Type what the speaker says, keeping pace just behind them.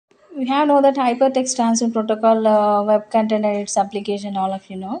We have know that hypertext transfer protocol, web content and its application, all of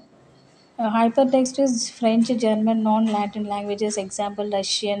you know. Hypertext is French, German, non-Latin languages, example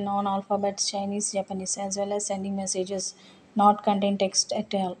Russian, non-alphabets, Chinese, Japanese, as well as sending messages not contain text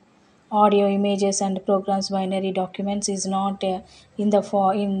at all. Audio, images, and programs binary documents is not in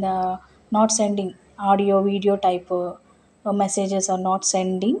the not sending audio, video type messages are not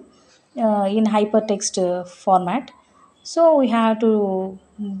sending in hypertext format. So we have to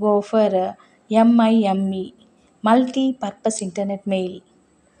go for MIME, multi-purpose internet mail.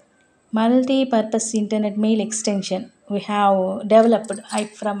 Multi-purpose internet mail extension we have developed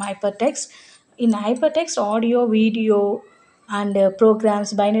from hypertext. In hypertext, audio, video, and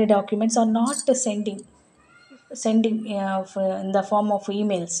programs, binary documents are not sending in the form of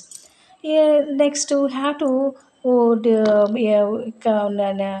emails. Yeah, next, we have to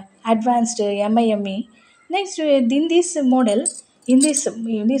advanced MIME. Next, in this model, in this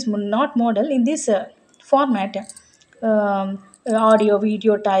not model, in this format, audio,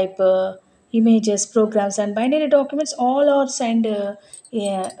 video type, images, programs, and binary documents all are sent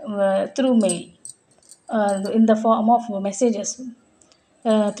yeah, through mail in the form of messages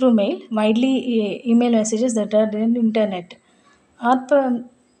through mail, widely email messages that are in internet. Up,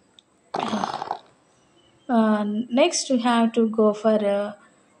 next, we have to go for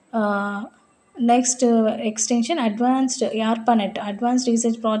next extension, advanced ARPANET, Advanced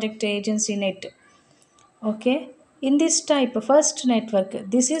Research Project Agency Net. Okay, in this type, first network,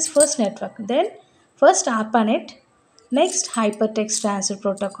 this is first network, then first ARPANET, next hypertext transfer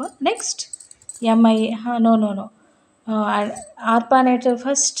protocol, next MI, no, ARPANET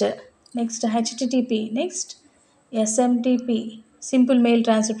first, next HTTP, next SMTP, simple mail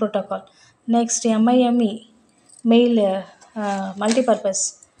transfer protocol, next MIME, mail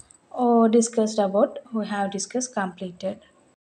multipurpose. Oh, discussed about, we have discussed completed.